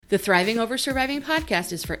The Thriving Over Surviving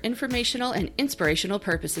podcast is for informational and inspirational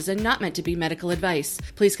purposes and not meant to be medical advice.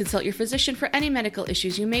 Please consult your physician for any medical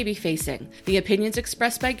issues you may be facing. The opinions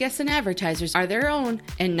expressed by guests and advertisers are their own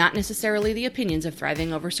and not necessarily the opinions of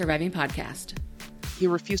Thriving Over Surviving podcast. He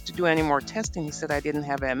refused to do any more testing. He said I didn't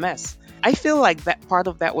have MS. I feel like that part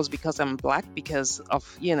of that was because I'm Black, because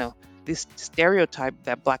of, this stereotype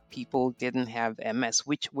that Black people didn't have MS,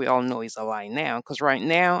 which we all know is a lie now. Because right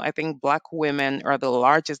now, I think Black women are the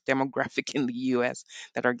largest demographic in the US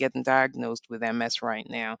that are getting diagnosed with MS right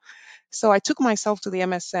now. So I took myself to the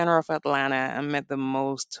MS Center of Atlanta and met the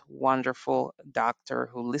most wonderful doctor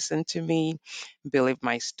who listened to me, believed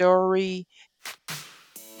my story.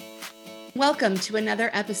 Welcome to another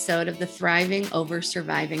episode of the Thriving Over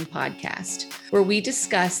Surviving podcast, where we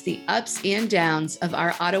discuss the ups and downs of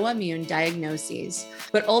our autoimmune diagnoses,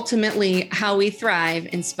 but ultimately how we thrive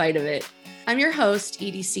in spite of it. I'm your host,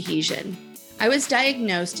 Edie Sahijian. I was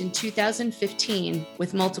diagnosed in 2015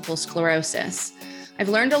 with multiple sclerosis. I've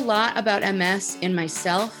learned a lot about MS in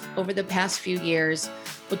myself over the past few years,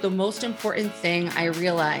 but the most important thing I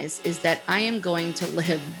realize is that I am going to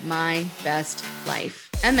live my best life.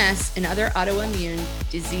 MS and other autoimmune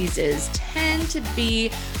diseases tend to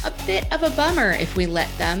be a bit of a bummer if we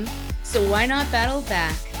let them, so why not battle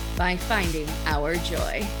back by finding our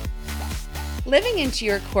joy? Living into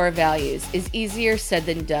your core values is easier said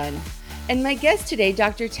than done. And my guest today,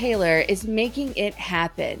 Dr. Taylor, is making it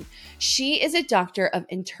happen. She is a doctor of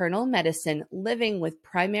internal medicine living with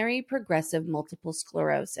primary progressive multiple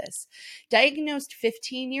sclerosis. Diagnosed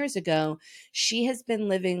 15 years ago, she has been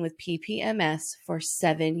living with PPMS for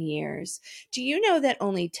 7 years. Do you know that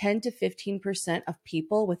only 10 to 15% of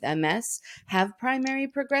people with MS have primary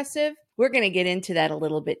progressive? We're going to get into that a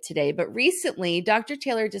little bit today, but recently, Dr.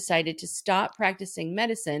 Taylor decided to stop practicing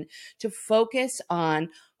medicine to focus on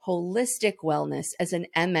holistic wellness as an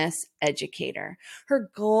MS educator. Her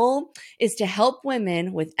goal is to help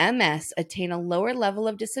women with MS attain a lower level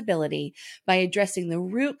of disability by addressing the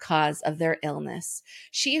root cause of their illness.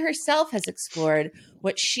 She herself has explored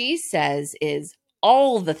what she says is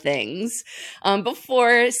all the things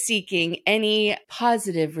before seeking any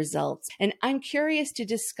positive results. And I'm curious to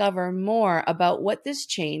discover more about what this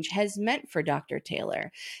change has meant for Dr.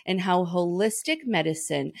 Taylor and how holistic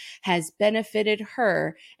medicine has benefited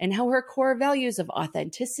her and how her core values of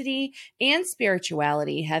authenticity and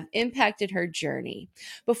spirituality have impacted her journey.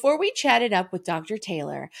 Before we chat it up with Dr.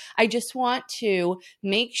 Taylor, I just want to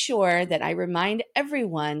make sure that I remind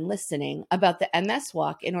everyone listening about the MS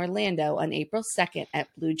Walk in Orlando on April 2nd at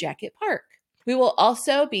Blue Jacket Park. We will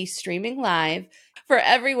also be streaming live for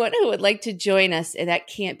everyone who would like to join us that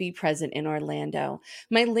can't be present in Orlando.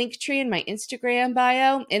 My Linktree and my Instagram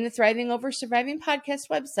bio and the Thriving Over Surviving podcast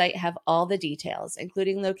website have all the details,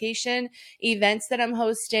 including location, events that I'm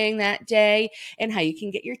hosting that day, and how you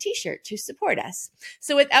can get your t-shirt to support us.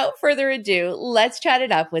 So without further ado, let's chat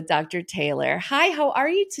it up with Dr. Taylor. Hi, how are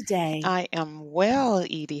you today? I am well,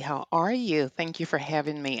 Edie. How are you? Thank you for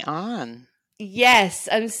having me on. Yes,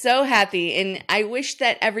 I'm so happy. And I wish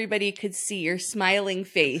that everybody could see your smiling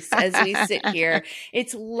face as we sit here.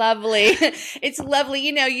 It's lovely. It's lovely.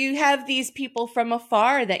 You know, you have these people from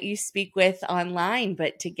afar that you speak with online,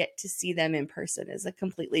 but to get to see them in person is a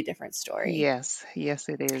completely different story. Yes,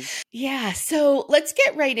 it is. Yeah, so let's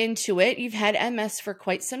get right into it. You've had MS for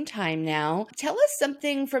quite some time now. Tell us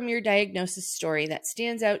something from your diagnosis story that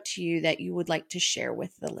stands out to you that you would like to share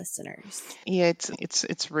with the listeners. Yeah,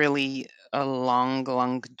 it's really a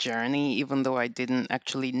long journey, even though I didn't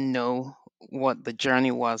actually know what the journey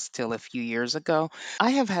was till a few years ago.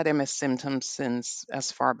 I have had MS symptoms since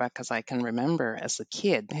as far back as I can remember as a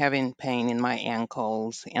kid, having pain in my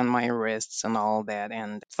ankles and my wrists and all that,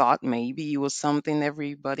 and thought maybe it was something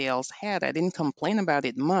everybody else had. I didn't complain about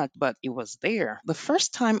it much, but it was there. The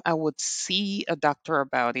first time I would see a doctor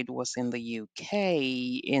about it was in the UK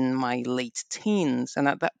in my late teens, and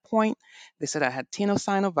at that point, they said I had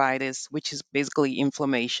tenosynovitis, which is basically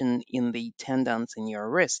inflammation in the tendons in your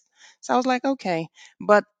wrist. So I was like, okay.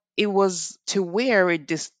 But it was to where it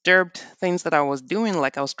disturbed things that I was doing.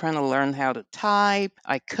 Like I was trying to learn how to type.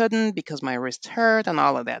 I couldn't because my wrist hurt and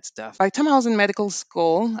all of that stuff. By the time I was in medical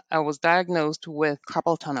school, I was diagnosed with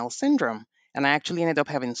carpal tunnel syndrome. And I actually ended up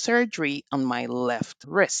having surgery on my left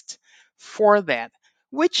wrist for that,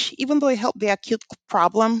 which even though it helped the acute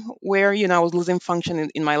problem where, I was losing function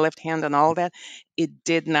in my left hand and all that, it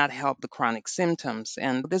did not help the chronic symptoms.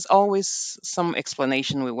 And there's always some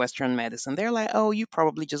explanation with Western medicine. They're like, oh, you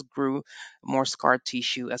probably just grew more scar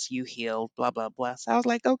tissue as you healed, blah, blah, blah. So I was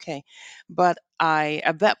like, okay. But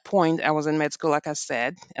at that point, I was in med school, like I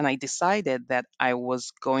said, and I decided that I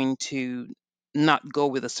was going to not go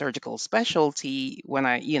with a surgical specialty when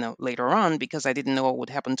later on, because I didn't know what would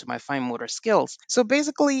happen to my fine motor skills. So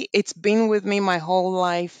basically, it's been with me my whole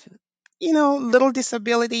life. Little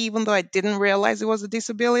disability, even though I didn't realize it was a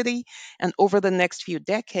disability. And over the next few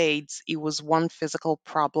decades, it was one physical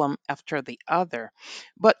problem after the other.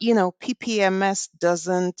 But, PPMS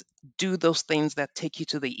doesn't do those things that take you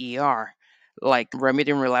to the ER like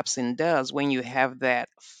remitting relapsing does when you have that,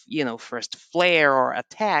 first flare or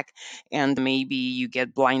attack, and maybe you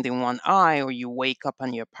get blind in one eye or you wake up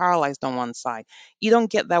and you're paralyzed on one side. You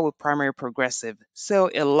don't get that with primary progressive. So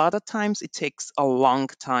a lot of times it takes a long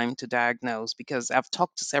time to diagnose, because I've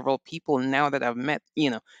talked to several people now that I've met,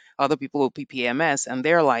 other people with PPMS, and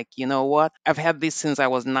they're like, you know what? I've had this since I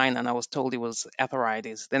was 9 and I was told it was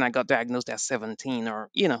arthritis. Then I got diagnosed at 17, or,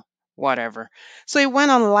 whatever. So it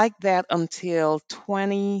went on like that until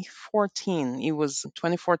 2014. It was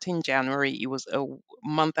 2014 January. It was a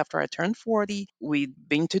month after I turned 40. We'd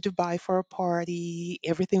been to Dubai for a party.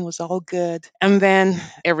 Everything was all good. And then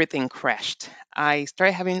everything crashed. I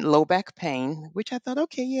started having low back pain, which I thought,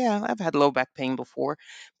 okay, yeah, I've had low back pain before.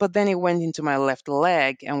 But then it went into my left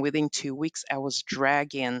leg. And within 2 weeks, I was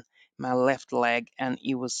dragging my left leg, and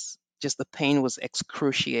it was just the pain was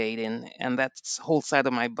excruciating, and that whole side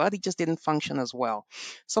of my body just didn't function as well.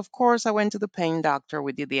 So of course I went to the pain doctor.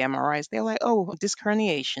 We did the MRIs. They're like, oh, disc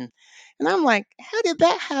herniation. And I'm like, how did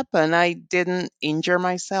that happen? I didn't injure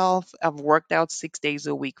myself. I've worked out 6 days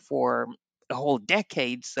a week for a whole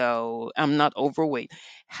decade, so I'm not overweight.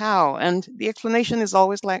 How? And the explanation is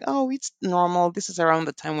always like, oh, it's normal. This is around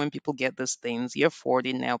the time when people get these things. You're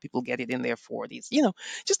 40 now, people get it in their 40s.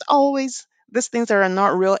 Just always these things are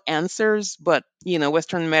not real answers, but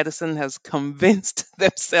Western medicine has convinced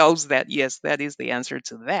themselves that yes, that is the answer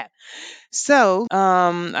to that. So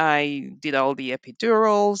I did all the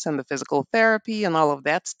epidurals and the physical therapy and all of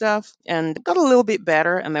that stuff, and got a little bit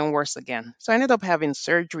better, and then worse again. So I ended up having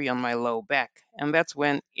surgery on my low back, and that's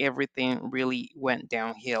when everything really went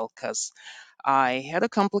downhill, because I had a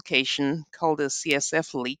complication called a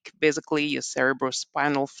CSF leak. Basically, your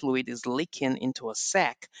cerebrospinal fluid is leaking into a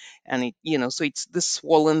sac, and so it's this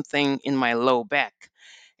swollen thing in my low back.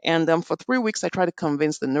 And for 3 weeks, I tried to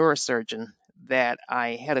convince the neurosurgeon that I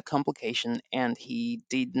had a complication, and he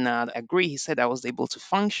did not agree. He said I was able to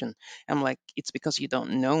function. I'm like, it's because you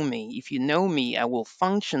don't know me. If you know me, I will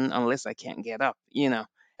function unless I can't get up.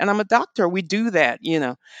 And I'm a doctor. We do that.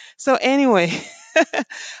 So anyway,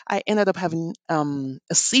 I ended up having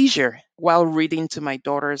a seizure while reading to my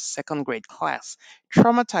daughter's second grade class,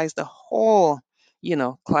 traumatized the whole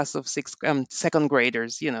class of second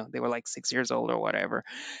graders. They were like 6 years old or whatever.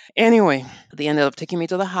 Anyway, they ended up taking me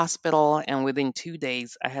to the hospital, and within 2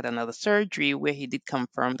 days, I had another surgery where he did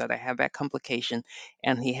confirm that I had that complication,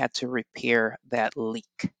 and he had to repair that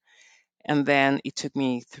leak. And then it took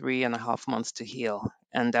me 3.5 months to heal.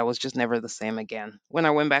 And I was just never the same again. When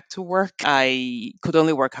I went back to work, I could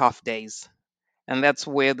only work half days. And that's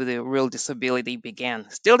where the real disability began.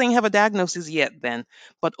 Still didn't have a diagnosis yet then,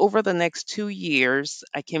 but over the next 2 years,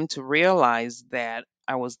 I came to realize that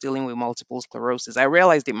I was dealing with multiple sclerosis. I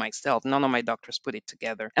realized it myself. None of my doctors put it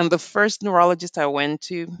together. And the first neurologist I went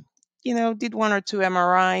to, did one or two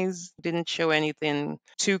MRIs, didn't show anything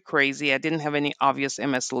too crazy. I didn't have any obvious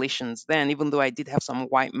MS lesions then, even though I did have some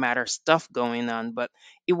white matter stuff going on, but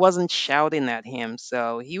it wasn't shouting at him.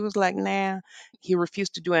 So he was like, nah. He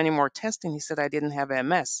refused to do any more testing. He said I didn't have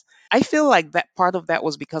MS. I feel like that part of that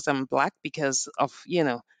was because I'm black, because of,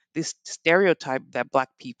 this stereotype that black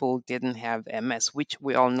people didn't have MS, which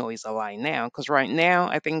we all know is a lie now. Because right now,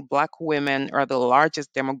 I think black women are the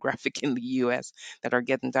largest demographic in the US that are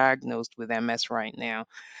getting diagnosed with MS right now.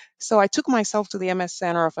 So I took myself to the MS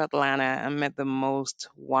Center of Atlanta and met the most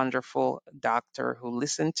wonderful doctor who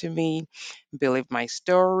listened to me, believed my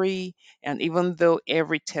story, and even though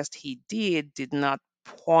every test he did not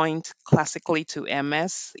point classically to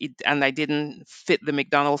MS, and I didn't fit the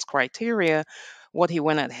McDonald's criteria, what he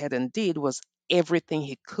went ahead and did was everything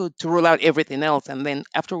he could to rule out everything else. And then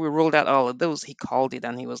after we ruled out all of those, he called it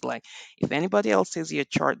and he was like, if anybody else sees your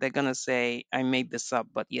chart, they're going to say, I made this up.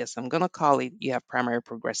 But yes, I'm going to call it, you have primary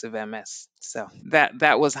progressive MS. So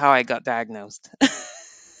that was how I got diagnosed.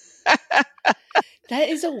 That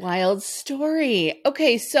is a wild story.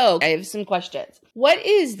 Okay, so I have some questions. What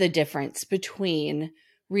is the difference between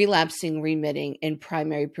relapsing, remitting, and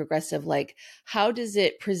primary progressive? Like, how does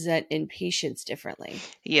it present in patients differently?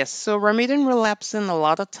 Yes, so remitting relapsing, a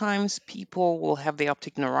lot of times people will have the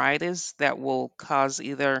optic neuritis that will cause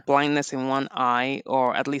either blindness in one eye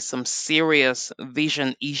or at least some serious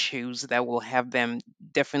vision issues that will have them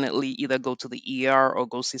definitely either go to the ER or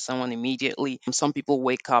go see someone immediately. Some people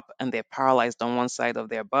wake up and they're paralyzed on one side of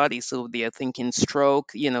their body, so they're thinking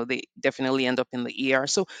stroke, they definitely end up in the ER.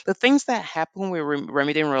 So the things that happen with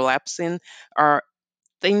remitting relapsing are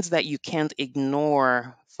things that you can't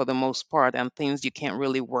ignore for the most part, and things you can't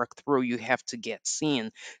really work through. You have to get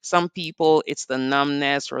seen. Some people, it's the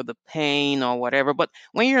numbness or the pain or whatever, but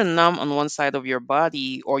when you're numb on one side of your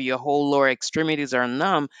body or your whole lower extremities are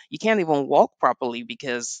numb, you can't even walk properly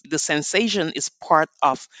because the sensation is part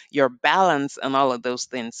of your balance and all of those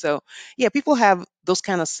things. So yeah, people have those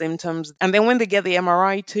kind of symptoms, and then when they get the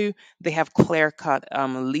MRI too, they have clear cut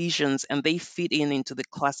lesions, and they fit into the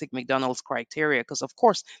classic McDonald's criteria because, of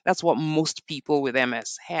course, that's what most people with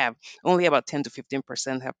MS have. Only about 10 to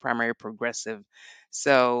 15% have primary progressive.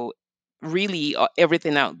 So, really,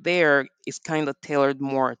 everything out there is kind of tailored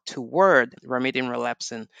more toward remitting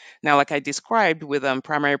relapsing. Now, like I described with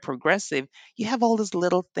primary progressive, you have all these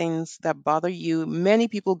little things that bother you. Many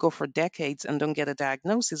people go for decades and don't get a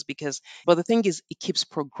diagnosis but the thing is, it keeps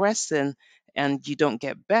progressing and you don't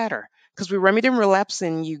get better. Because with remitting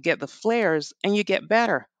relapsing, you get the flares and you get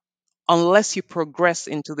better. Unless you progress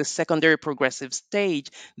into the secondary progressive stage,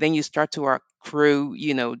 then you start to accrue,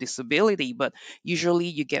 disability. But usually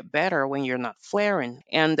you get better when you're not flaring.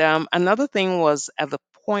 And another thing was at the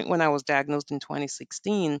point when I was diagnosed in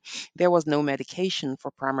 2016, there was no medication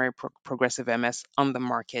for primary progressive MS on the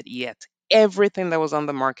market yet. Everything that was on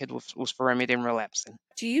the market was for remitting relapsing.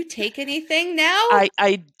 Do you take anything now?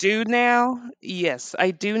 I do now. Yes,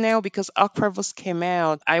 I do now because Ocrevus came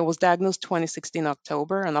out. I was diagnosed 2016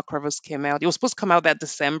 October, and Ocrevus came out. It was supposed to come out that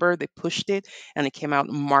December. They pushed it, and it came out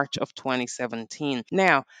March of 2017.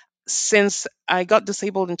 Now, since I got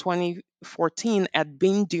disabled in 2014, I'd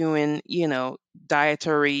been doing,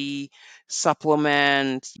 dietary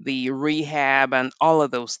supplements, the rehab, and all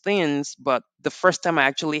of those things. But the first time I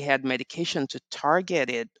actually had medication to target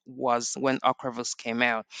it was when Ocrevus came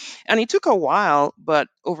out. And it took a while, but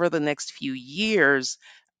over the next few years,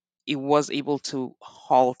 it was able to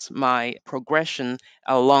halt my progression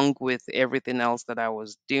along with everything else that I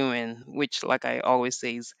was doing, which, like I always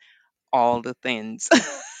say, is all the things.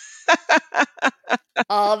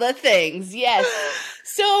 All the things, yes.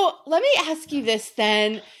 So let me ask you this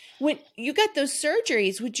then. When you got those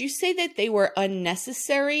surgeries, would you say that they were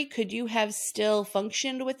unnecessary? Could you have still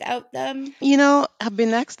functioned without them? I've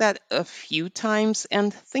been asked that a few times,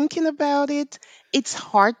 and thinking about it, it's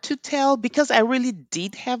hard to tell because I really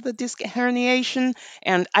did have the disc herniation,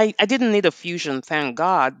 and I didn't need a fusion, thank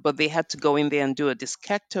God, but they had to go in there and do a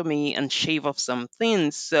discectomy and shave off some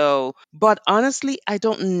things. So, but honestly, I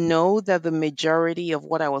don't know that the majority of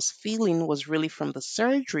what I was feeling was really from the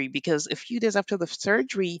surgery because a few days after the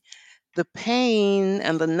surgery, the pain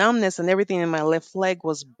and the numbness and everything in my left leg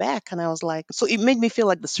was back. And I was like, so it made me feel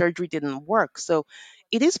like the surgery didn't work. So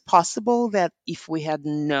it is possible that if we had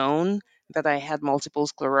known that I had multiple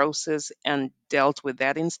sclerosis and dealt with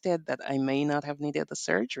that instead, that I may not have needed the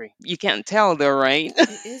surgery. You can't tell though, right?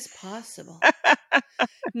 It is possible.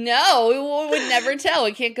 No, we would never tell.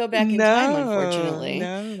 We can't go back in time, No, unfortunately.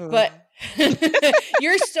 no. But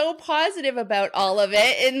you're so positive about all of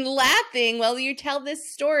it and laughing while you tell this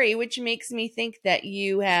story, which makes me think that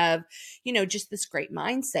you have, just this great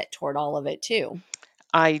mindset toward all of it too.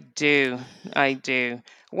 I do. I do.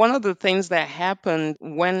 One of the things that happened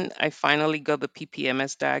when I finally got the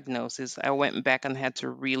PPMS diagnosis, I went back and had to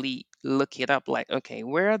really look it up like, okay,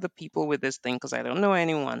 where are the people with this thing? Because I don't know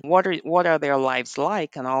anyone. What are their lives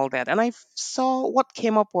like and all that? And I saw what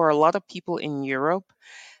came up were a lot of people in Europe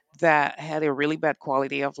that had a really bad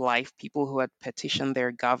quality of life, people who had petitioned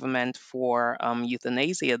their government for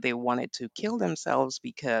euthanasia. They wanted to kill themselves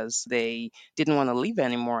because they didn't want to live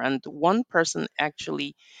anymore. And one person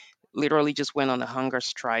actually literally just went on a hunger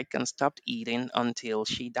strike and stopped eating until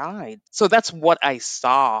she died. So that's what I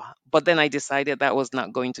saw. But then I decided that was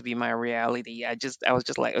not going to be my reality. I was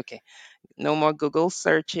just like, okay, no more Google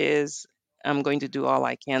searches. I'm going to do all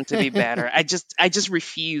I can to be better. I just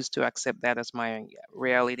refuse to accept that as my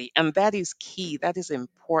reality. And that is key. That is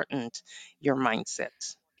important, your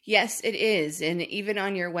mindset. Yes, it is. And even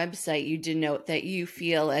on your website, you denote that you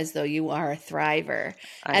feel as though you are a thriver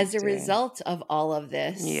I as a do. result of all of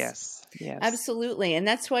this. Yes, yes. Absolutely. And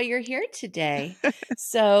that's why you're here today.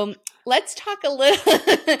 So let's talk a little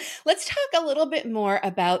let's talk a little bit more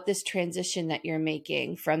about this transition that you're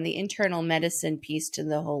making from the internal medicine piece to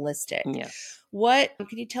the holistic. Yes. What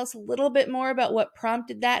can you tell us a little bit more about what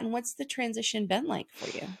prompted that and what's the transition been like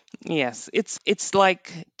for you? Yes, it's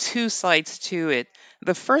like two sides to it.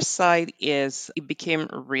 The first side is it became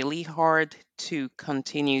really hard to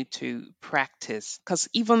continue to practice because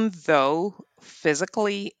even though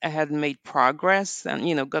physically I had made progress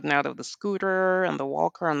and, gotten out of the scooter and the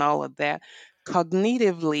walker and all of that.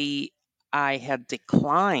 Cognitively, I had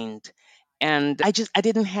declined. And I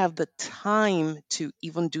didn't have the time to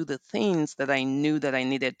even do the things that I knew that I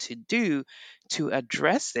needed to do to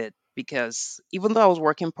address it. Because even though I was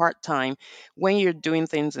working part time, when you're doing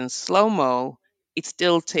things in slow mo, it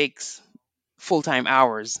still takes full time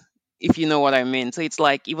hours, if you know what I mean. So it's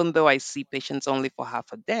like, even though I see patients only for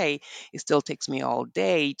half a day, it still takes me all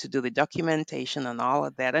day to do the documentation and all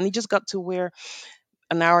of that. And it just got to where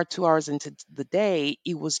an hour, 2 hours into the day,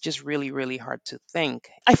 it was just really, really hard to think.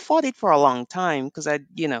 I fought it for a long time because I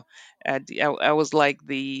was like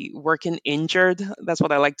the working injured. That's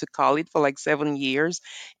what I like to call it, for like 7 years.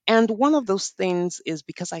 And one of those things is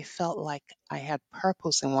because I felt like I had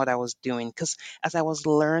purpose in what I was doing. Because as I was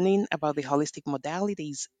learning about the holistic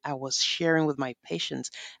modalities, I was sharing with my patients.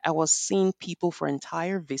 I was seeing people for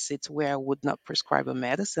entire visits where I would not prescribe a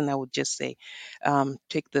medicine. I would just say,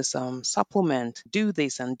 take this supplement, do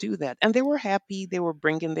this and do that. And they were happy. They were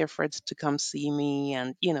bringing their friends to come see me.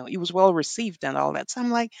 And, it was well received and all that. So I'm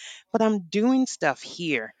like, but I'm doing stuff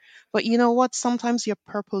here. But you know what? Sometimes your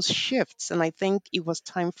purpose shifts. And I think it was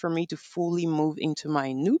time for me to fully move into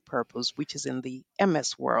my new purpose, which is in the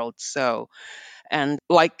MS world. So, and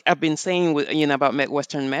like I've been saying with, about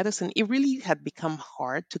Western medicine, it really had become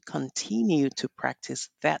hard to continue to practice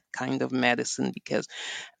that kind of medicine because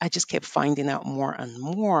I just kept finding out more and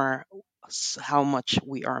more how much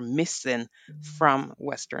we are missing from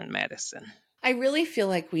Western medicine. I really feel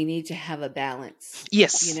like we need to have a balance. You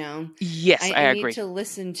Yes. know, Yes, I I need agree. to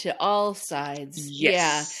listen to all sides.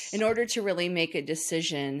 Yeah, Yes. in order to really make a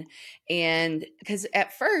decision. And because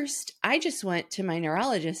at first I just went to my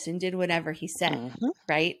neurologist and did whatever he said, Hmm.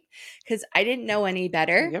 right? Because I didn't know any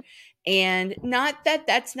better. Yep. And not that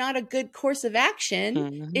that's not a good course of action.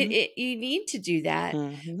 Hmm. You need to do that.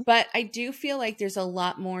 Hmm. But I do feel like there's a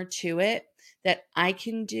lot more to it that I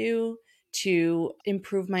can do to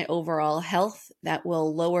improve my overall health that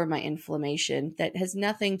will lower my inflammation that has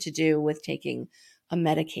nothing to do with taking a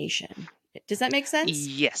medication. Does that make sense?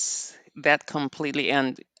 Yes, that completely,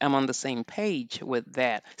 and I'm on the same page with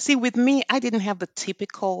that. See, with me, I didn't have the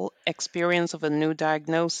typical experience of a new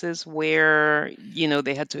diagnosis where,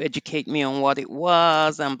 they had to educate me on what it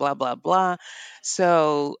was and blah, blah, blah.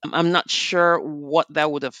 So I'm not sure what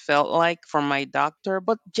that would have felt like from my doctor,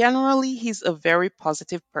 but generally, he's a very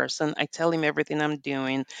positive person. I tell him everything I'm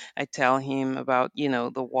doing. I tell him about,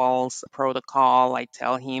 the walls protocol. I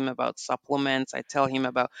tell him about supplements. I tell him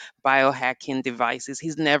about biohacking devices.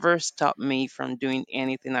 He's never stopped me from doing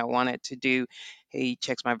anything I wanted to do. He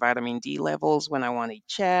checks my vitamin D levels when I want it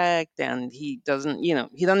checked, and he doesn't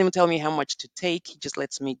even tell me how much to take. He just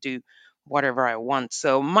lets me do whatever I want.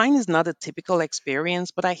 So mine is not a typical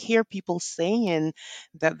experience, but I hear people saying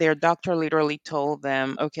that their doctor literally told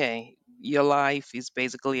them, okay, your life is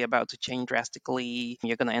basically about to change drastically.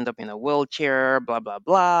 You're going to end up in a wheelchair, blah, blah,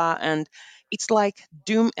 blah. And it's like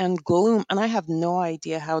doom and gloom. And I have no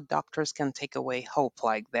idea how doctors can take away hope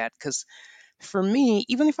like that. Because for me,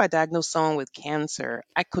 even if I diagnose someone with cancer,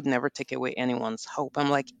 I could never take away anyone's hope.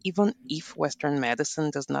 I'm like, even if Western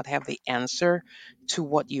medicine does not have the answer to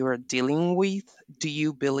what you are dealing with, do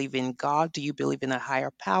you believe in God? Do you believe in a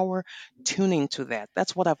higher power? Tune into that.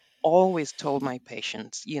 That's what I've always told my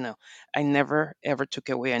patients. I never ever took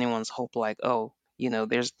away anyone's hope like, oh,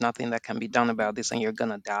 there's nothing that can be done about this and you're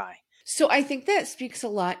going to die. So I think that speaks a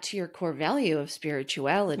lot to your core value of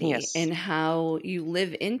spirituality Yes. and how you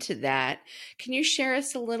live into that. Can you share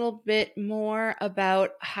us a little bit more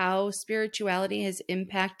about how spirituality has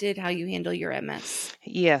impacted how you handle your MS?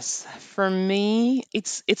 Yes, for me,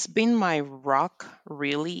 it's been my rock,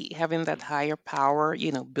 really, having that higher power,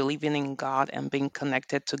 believing in God and being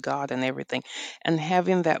connected to God and everything, and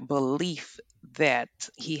having that belief that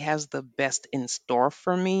He has the best in store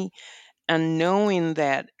for me, and knowing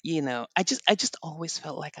that, I just always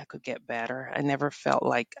felt like I could get better. I never felt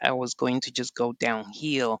like I was going to just go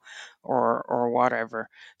downhill or whatever.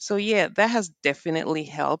 So yeah, that has definitely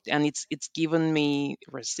helped, and it's given me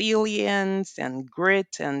resilience and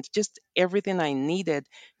grit and just everything I needed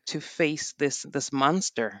to face this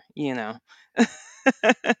monster.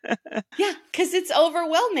 Yeah, because it's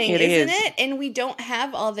overwhelming, It isn't is. it? And we don't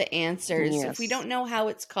have all the answers. If we Yes. don't know how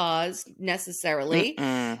it's caused necessarily,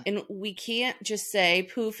 Mm-mm. and we can't just say,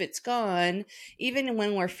 poof, it's gone. Even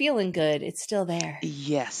when we're feeling good, it's still there.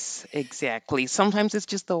 Yes, exactly. Sometimes it's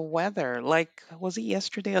just the weather. Like, was it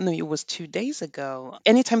yesterday? I know it was 2 days ago.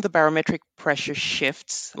 Anytime the barometric pressure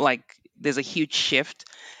shifts, like there's a huge shift,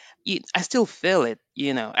 I still feel it,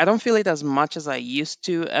 I don't feel it as much as I used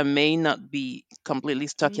to. I may not be completely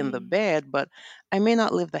stuck in the Mm. bed, but I may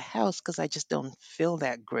not leave the house because I just don't feel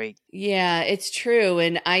that great. Yeah, it's true.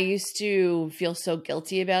 And I used to feel so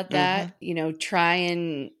guilty about Mm-hmm. that, try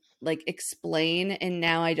and like explain. And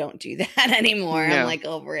now I don't do that anymore. I'm No. like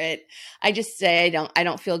over it. I just say, I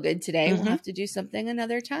don't feel good today. We'll Mm-hmm. have to do something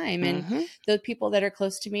another time. And Mm-hmm. the people that are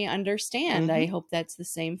close to me understand. Mm-hmm. I hope that's the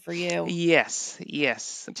same for you. Yes,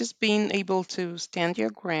 yes. Just being able to stand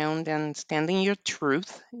your ground and standing your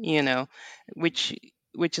truth, which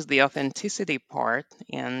which is the authenticity part,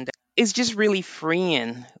 and it's just really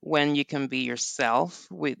freeing when you can be yourself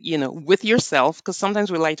with yourself, because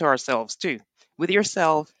sometimes we lie to ourselves too, with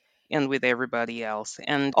yourself and with everybody else.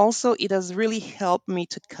 And also it has really helped me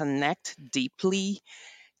to connect deeply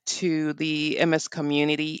to the MS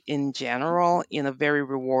community in general in a very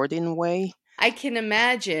rewarding way. I can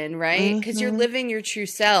imagine, right? Because you're Mhm. living your true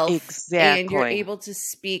self and you're Exactly. able to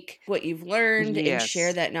speak what you've learned and share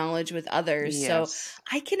Yes. that knowledge with others. So Yes.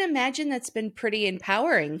 I can imagine that's been pretty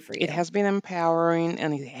empowering for It you. has been empowering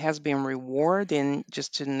and it has been rewarding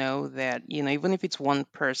just to know that, even if it's one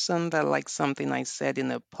person that likes something I said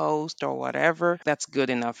in a post or whatever, that's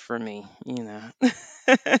good enough for me.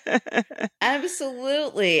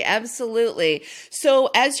 Absolutely, absolutely. So,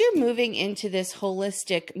 as you're moving into this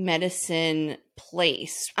holistic medicine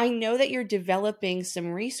place, I know that you're developing some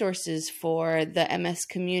resources for the MS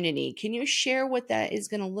community. Can you share what that is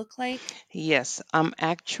going to look like? Yes, I'm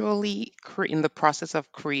actually in the process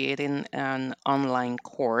of creating an online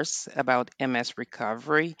course about MS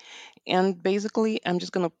recovery. And basically, I'm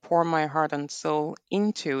just going to pour my heart and soul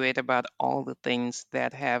into it about all the things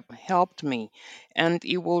that have helped me. And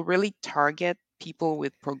it will really target people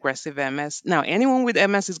with progressive MS. Now, anyone with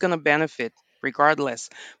MS is going to benefit regardless,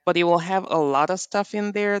 but it will have a lot of stuff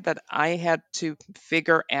in there that I had to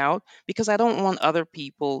figure out because I don't want other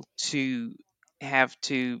people to have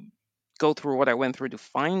to go through what I went through to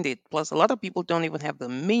find it. Plus, a lot of people don't even have the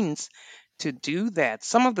means to do that.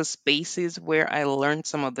 Some of the spaces where I learned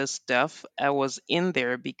some of this stuff, I was in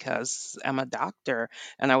there because I'm a doctor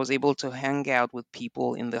and I was able to hang out with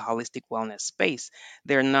people in the holistic wellness space.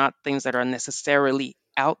 They're not things that are necessarily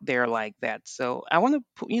out there like that. So I want to,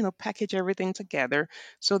 package everything together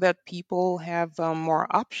so that people have more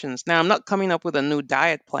options. Now, I'm not coming up with a new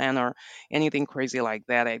diet plan or anything crazy like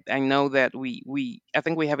that. I know that I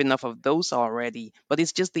think we have enough of those already, but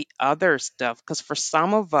it's just the other stuff because for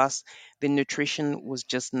some of us the nutrition was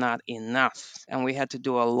just not enough and we had to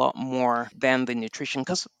do a lot more than the nutrition.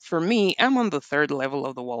 Because for me, I'm on the third level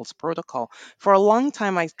of the Walls protocol. For a long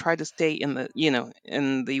time I tried to stay in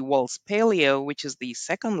the Walls paleo, which is the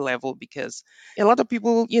second level, because a lot of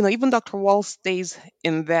people, even Dr. Wall stays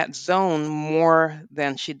in that zone more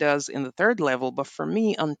than she does in the third level. But for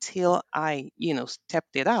me, until I,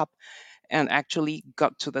 stepped it up and actually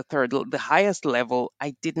got to the highest level,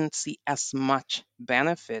 I didn't see as much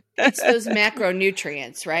benefit. It's those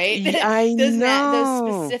macronutrients, right? I Those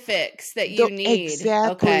know. specifics that you need.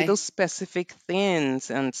 Exactly, Okay. those specific things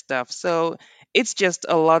and stuff. So it's just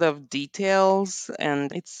a lot of details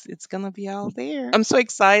and it's gonna be out there. I'm so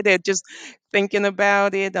excited just thinking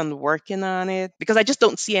about it and working on it because I just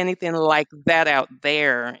don't see anything like that out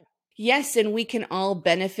there. Yes, and we can all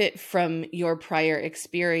benefit from your prior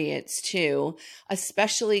experience too,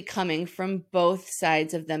 especially coming from both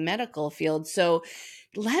sides of the medical field. So,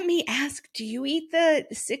 let me ask, do you eat the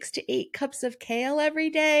 6 to 8 cups of kale every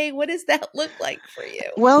day? What does that look like for you?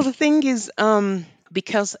 Well, the thing is,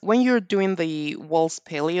 because when you're doing the Walls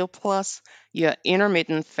Paleo Plus, you're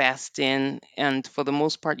intermittent fasting, and for the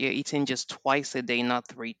most part, you're eating just twice a day, not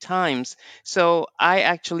three times. So I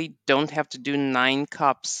actually don't have to do 9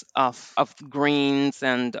 cups of greens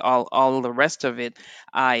and all the rest of it.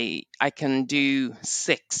 I can do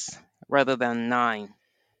 6 rather than 9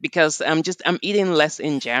 because I'm eating less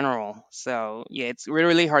in general. So yeah, it's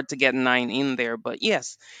really hard to get 9 in there. But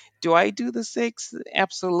yes, do I do the 6?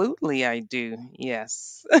 Absolutely, I do.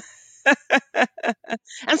 Yes.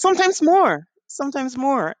 And sometimes more. Sometimes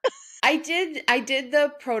more. I did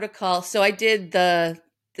the protocol. So I did the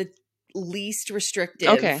least Okay.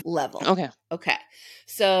 restrictive level. Okay. Okay.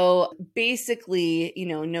 So basically,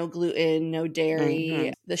 no gluten, no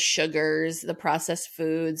dairy, Mhm. the sugars, the processed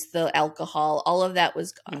foods, the alcohol, all of that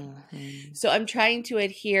was gone. Mhm. So I'm trying to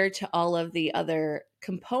adhere to all of the other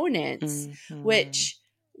components, Mhm. which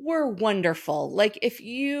were wonderful. Like if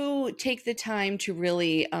you take the time to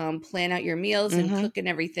really plan out your meals and Mhm. cook and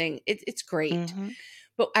everything, it's great. Mhm.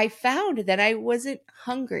 but I found that I wasn't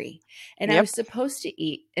hungry and I Yep. was supposed to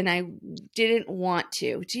eat and I didn't want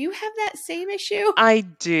to. Do you have that same issue? I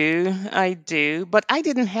do, but I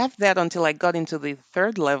didn't have that until I got into the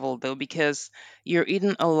third level, though, because you're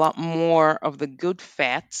eating a lot more of the good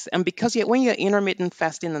fats, and because when you're intermittent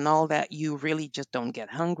fasting and all that, you really just don't get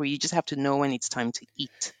hungry. You just have to know when it's time to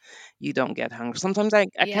eat. You don't get hungry. Sometimes I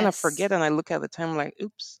kind of Yes. forget, and I look at the time like,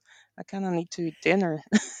 oops, I kind of need to eat dinner.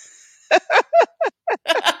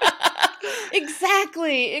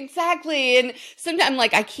 Exactly, exactly. And sometimes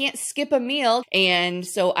like I can't skip a meal. And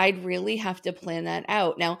so I'd really have to plan that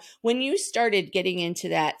out. Now, when you started getting into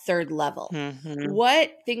that third level, Hmm.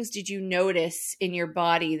 what things did you notice in your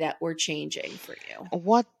body that were changing for you?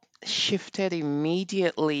 What shifted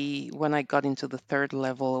immediately when I got into the third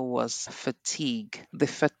level was fatigue. The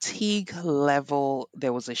fatigue level,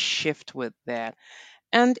 there was a shift with that.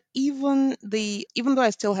 And even though I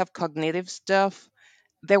still have cognitive stuff,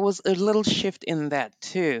 there was a little shift in that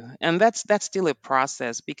too. And that's still a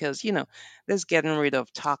process because, there's getting rid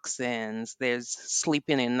of toxins, there's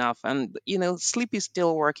sleeping enough. And, sleep is still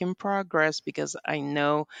a work in progress because I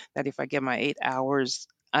know that if I get my 8 hours,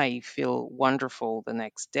 I feel wonderful the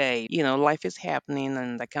next day. Life is happening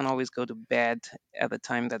and I can't always go to bed at the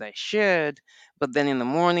time that I should. But then in the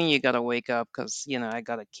morning, you got to wake up because, I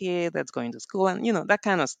got a kid that's going to school and, that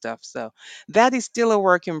kind of stuff. So that is still a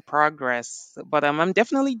work in progress, but I'm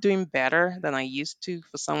definitely doing better than I used to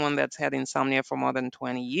for someone that's had insomnia for more than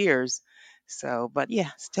 20 years. So, but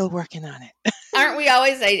yeah, still working on it. Aren't we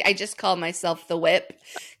always? I just call myself the whip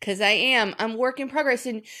because I'm work in progress.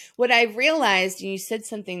 And what I've realized, and you said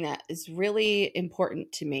something that is really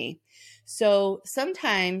important to me. So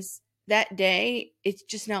sometimes that day, it's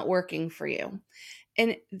just not working for you.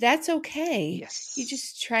 And that's okay. You Yes.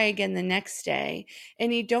 just try again the next day.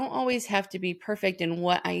 And you don't always have to be perfect. And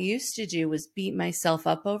what I used to do was beat myself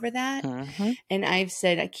up over that. Mm-hmm. And I've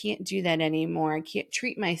said, I can't do that anymore. I can't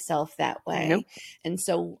treat myself that Nope. way. And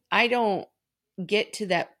so I don't get to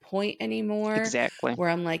that point anymore Exactly. where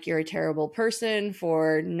I'm like, you're a terrible person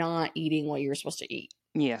for not eating what you're supposed to eat.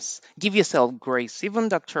 Yes, give yourself grace. Even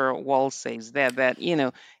Dr. Wall says that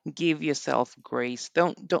give yourself grace.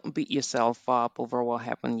 Don't beat yourself up over what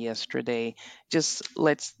happened yesterday. Just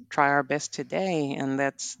let's try our best today, and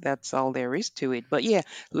that's all there is to it. But yeah,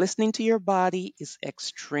 listening to your body is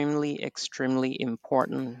extremely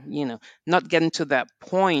important. Not getting to that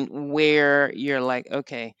point where you're like,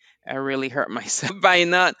 okay, I really hurt myself by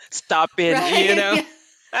not stopping. Right? Yeah.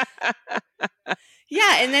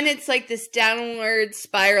 Yeah, and then it's like this downward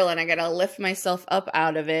spiral, and I got to lift myself up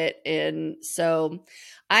out of it. And so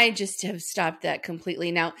I just have stopped that completely.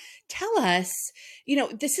 Now, tell us,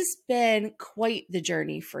 this has been quite the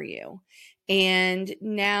journey for you. And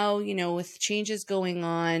now, with changes going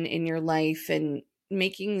on in your life and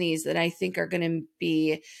making these that I think are going to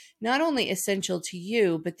be not only essential to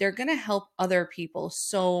you, but they're going to help other people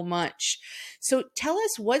so much. So tell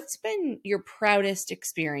us what's been your proudest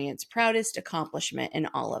experience, proudest accomplishment in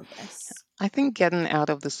all of this? I think getting out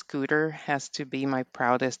of the scooter has to be my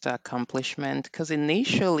proudest accomplishment because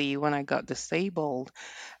initially, when I got disabled,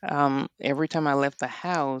 every time I left the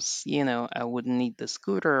house, I would need the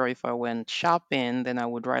scooter. Or if I went shopping, then I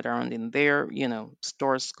would ride around in their,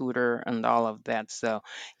 store scooter and all of that. So,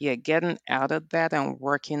 yeah, getting out of that and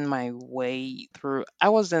working my way through. I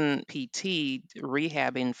was in PT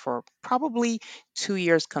rehabbing for probably 2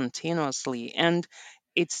 years continuously. And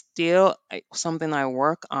it's still something I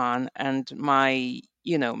work on, and my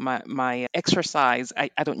exercise. I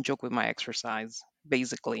don't joke with my exercise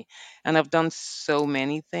basically, and I've done so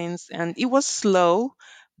many things, and it was slow.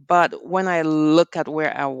 But when I look at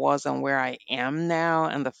where I was and where I am now,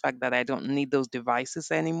 and the fact that I don't need those devices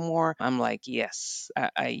anymore, I'm like, yes,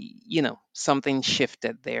 something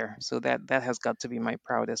shifted there. So that has got to be my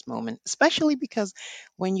proudest moment, especially because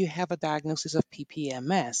when you have a diagnosis of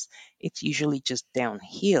PPMS, it's usually just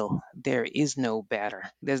downhill. There is no better.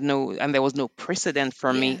 And there was no precedent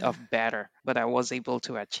for me Yeah. of better, but I was able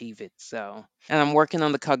to achieve it. So, and I'm working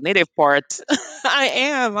on the cognitive part.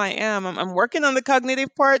 I'm working on the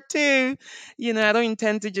cognitive part too. I don't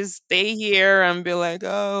intend to just stay here and be like,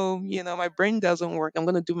 oh, my brain doesn't work. I'm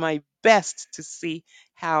going to do my best to see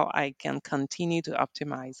how I can continue to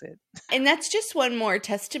optimize it. And that's just one more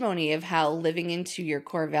testimony of how living into your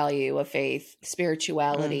core value of faith, Hmm.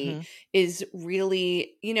 spirituality is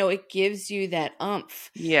really, it gives you that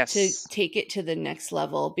umph to Yes. take it to the next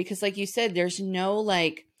level. Because, like you said, there's no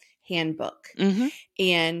like handbook. Hmm.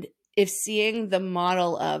 And if seeing the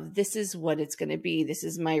model of this is what it's going to be, this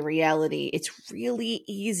is my reality, it's really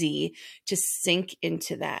easy to sink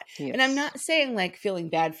into that. And I'm Yes. not saying like feeling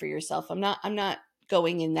bad for yourself. I'm not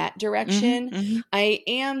going in that Hmm. direction. Hmm. I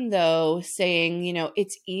am, though, saying,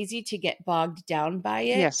 it's easy to get bogged down by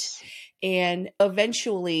it. Yes. And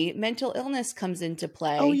eventually, mental illness comes into Oh,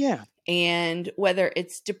 play. yeah. And whether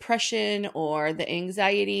it's depression or the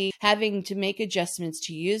anxiety, having to make adjustments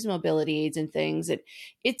to use mobility aids and things,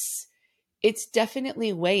 it's it's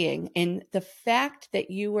definitely weighing. And the fact that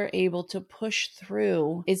you were able to push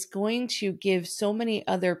through is going to give so many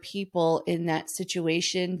other people in that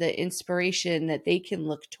situation the inspiration that they can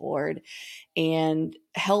look toward and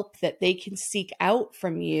help that they can seek out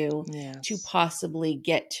from you to Yes. possibly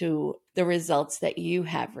get to the results that you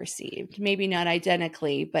have received. Maybe not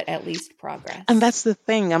identically, but at least And progress. that's the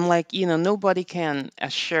thing. I'm like, nobody can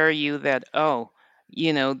assure you that, oh,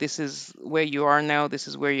 this is where you are now, this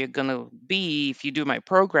is where you're going to be if you do my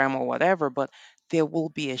program or whatever, but there will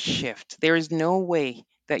be a shift. There is no way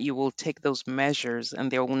that you will take those measures and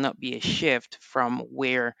there will not be a shift from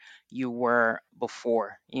where you were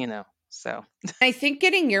before. So, I think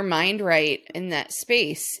getting your mind right in that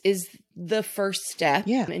space is the first step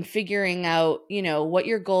yeah. in figuring out, what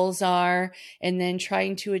your goals are and then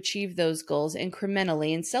trying to achieve those goals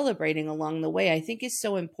incrementally and celebrating along the way, I think is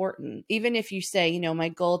so important. Even if you say, my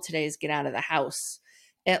goal today is get out of the house.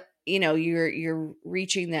 You're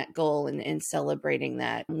reaching that goal and celebrating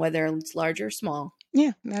that, whether it's large or small.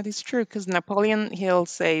 Yeah, that is true. Because Napoleon Hill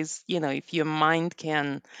says, if your mind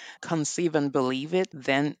can conceive and believe it,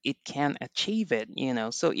 then it can achieve it.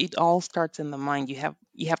 So it all starts in the mind.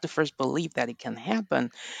 You have to first believe that it can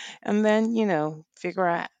happen, and then figure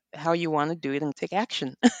out how you want to do it and take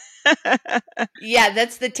action. Yeah,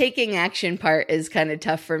 that's the taking action part is kind of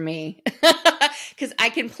tough for me. Cuz I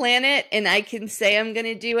can plan it and I can say I'm going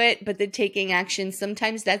to do it, but the taking action,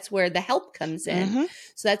 sometimes that's where the help comes in. Hmm.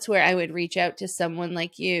 So that's where I would reach out to someone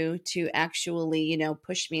like you to actually,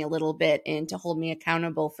 push me a little bit and to hold me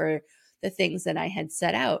accountable for the things that I had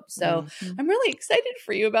set out. So Hmm. I'm really excited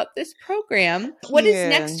for you about this program. What is Yeah.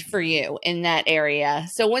 next for you in that area?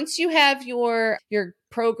 So once you have your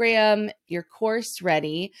program, your course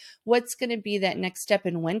ready, what's going to be that next step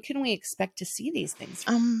and when can we expect to see these things?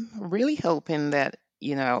 I'm really hoping that,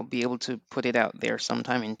 I'll be able to put it out there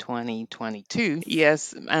sometime in 2022.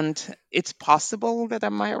 Yes, and it's possible that I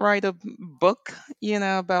might write a book,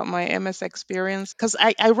 about my MS experience. Because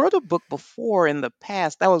I wrote a book before in the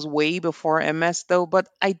past. That was way before MS, though, but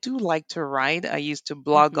I do like to write. I used to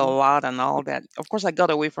blog a Mhm. lot and all that. Of course, I got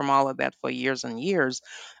away from all of that for years and years,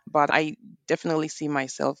 but I definitely see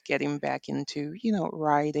myself getting back into,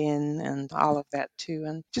 writing and all of that too,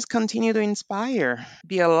 and just continue to inspire,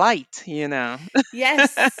 be a light.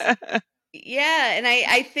 Yes. Yeah, and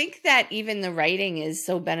I think that even the writing is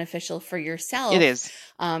so beneficial for It yourself, is.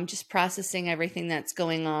 just processing everything that's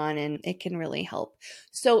going on, and it can really help.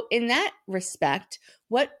 So, in that respect,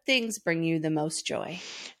 what things bring you the most joy?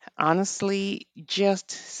 Honestly,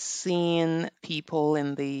 just seeing people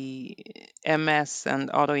in the MS and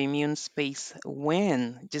autoimmune space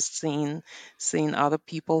win, just seeing other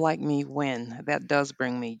people like me win, that does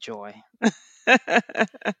bring me joy.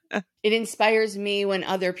 It inspires me when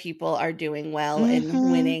other people are doing well and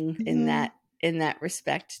Hmm. winning in Hmm. that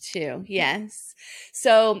respect too. Yes.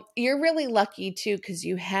 So you're really lucky too because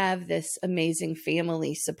you have this amazing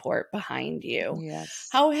family support behind you. Yes.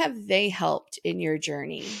 How have they helped in your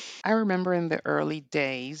journey? I remember in the early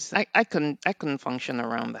days, I couldn't function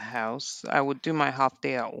around the house. I would do my half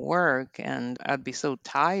day at work and I'd be so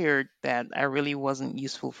tired that I really wasn't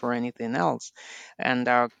useful for anything else. And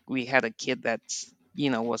we had a kid that's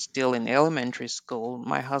was still in elementary school.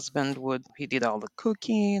 My husband he did all the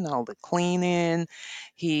cooking, all the cleaning.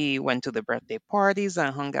 He went to the birthday parties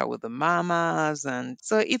and hung out with the mamas. And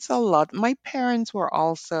so it's a lot. My parents were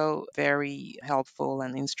also very helpful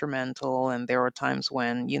and instrumental. And there were times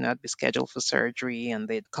when, I'd be scheduled for surgery and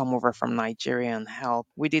they'd come over from Nigeria and help.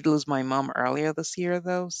 We did lose my mom earlier this year,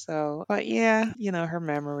 though. So, but yeah, her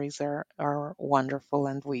memories are wonderful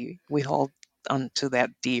and we hold onto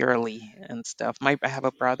that dearly and stuff. I have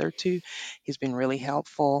a brother too. He's been really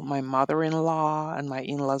helpful. My mother-in-law and my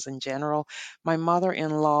in-laws in general. My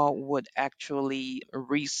mother-in-law would actually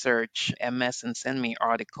research MS and send me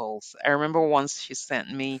articles. I remember once she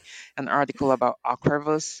sent me an article about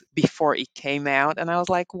Ocrevus before it came out, and I was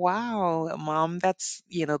like, "Wow, mom, that's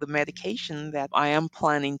the medication that I am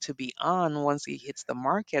planning to be on once it hits the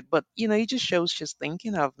market." But it just shows she's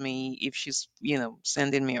thinking of me if she's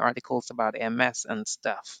sending me articles about MS and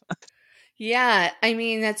stuff. Yeah, I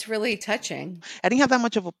mean, that's really touching. I didn't have that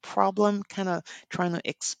much of a problem kind of trying to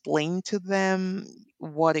explain to them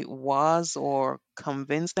what it was or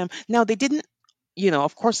convince them. Now, they didn't,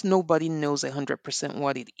 of course, nobody knows 100%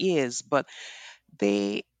 what it is, but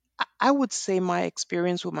they I would say my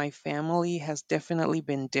experience with my family has definitely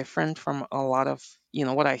been different from a lot of,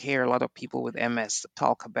 what I hear a lot of people with MS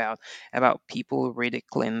talk about people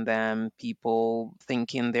ridiculing them, people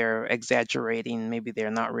thinking they're exaggerating, maybe they're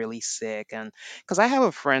not really sick. And because I have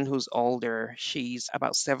a friend who's older, she's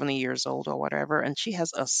about 70 years old or whatever, and she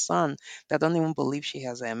has a son that doesn't even believe she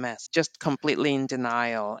has MS, just completely in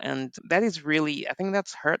denial. And that is really, I think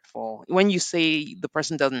that's hurtful. When you say the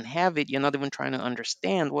person doesn't have it, you're not even trying to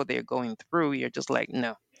understand what they're going through. You're just like,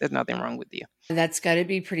 no, there's nothing wrong with you. That's got to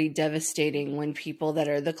be pretty devastating when people that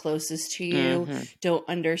are the closest to you don't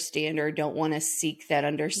understand or don't want to seek that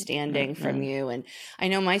understanding from you. And I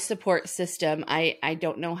know my support system, I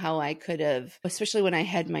don't know how I could have, especially when I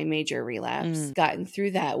had my major relapse, gotten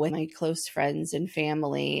through that with my close friends and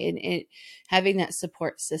family. And having that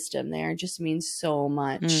support system there just means so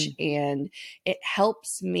much. And it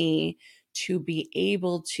helps me to be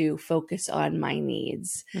able to focus on my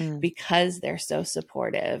needs because they're so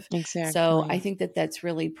supportive. Exactly. So I think that that's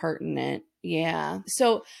really pertinent. Yeah.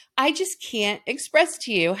 So I just can't express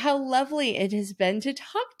to you how lovely it has been to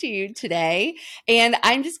talk to you today. And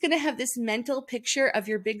I'm just going to have this mental picture of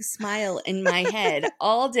your big smile in my head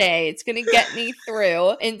all day. It's going to get me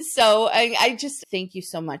through. And so I just thank you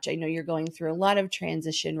so much. I know you're going through a lot of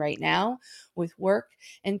transition right now with work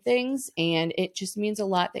and things. And it just means a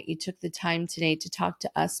lot that you took the time today to talk to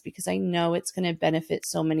us, because I know it's going to benefit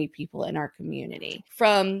so many people in our community.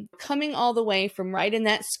 From coming all the way from riding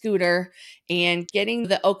that scooter and getting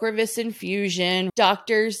the Ocrevus infusion,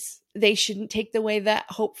 doctors, they shouldn't take away that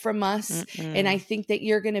hope from us. And I think that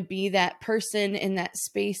you're going to be that person in that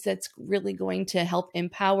space that's really going to help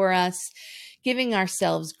empower us, giving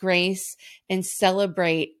ourselves grace and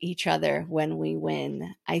celebrate each other when we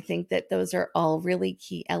win. I think that those are all really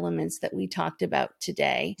key elements that we talked about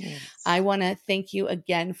today. Yes. I want to thank you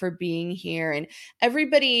again for being here. And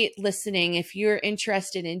everybody listening, if you're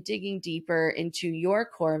interested in digging deeper into your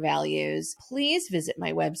core values, please visit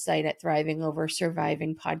my website at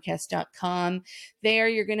thrivingoversurvivingpodcast.com. There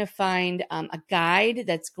you're going to find a guide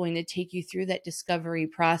that's going to take you through that discovery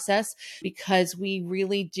process, because we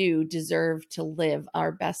really do deserve to live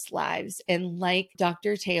our best lives. And like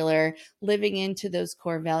Dr. Taylor, living into those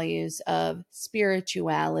core values of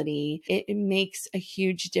spirituality, it makes a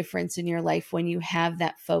huge difference in your life when you have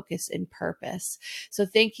that focus and purpose. So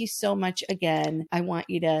thank you so much again. I want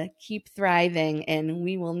you to keep thriving, and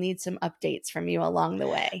we will need some updates from you along the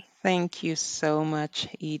way. Thank you so much,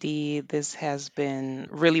 Edie. This has been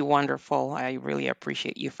really wonderful. I really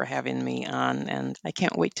appreciate you for having me on, and I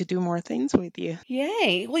can't wait to do more things with you.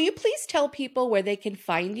 Yay. Will you please tell people where they can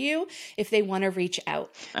find you if they want to reach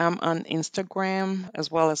out? I'm on Instagram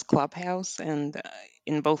as well as Clubhouse, and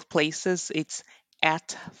in both places, it's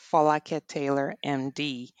at Falake Taylor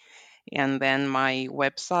MD. And then my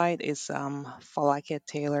website is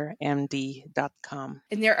falaketaylormd.com.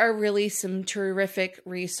 And there are really some terrific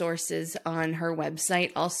resources on her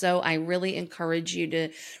website. Also, I really encourage you to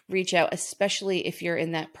reach out, especially if you're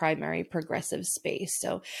in that primary progressive space.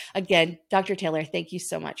 So again, Dr. Taylor, thank you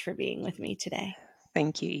so much for being with me today.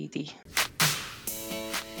 Thank you, Edie.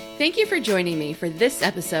 Thank you for joining me for this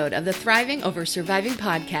episode of the Thriving Over Surviving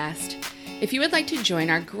podcast. If you would like to join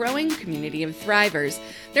our growing community of thrivers,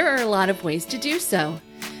 there are a lot of ways to do so.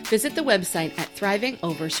 Visit the website at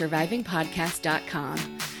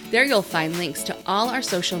thrivingoversurvivingpodcast.com. There you'll find links to all our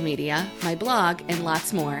social media, my blog, and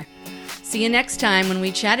lots more. See you next time when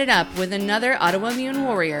we chat it up with another autoimmune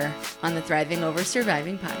warrior on the Thriving Over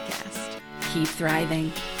Surviving podcast. Keep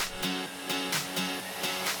thriving.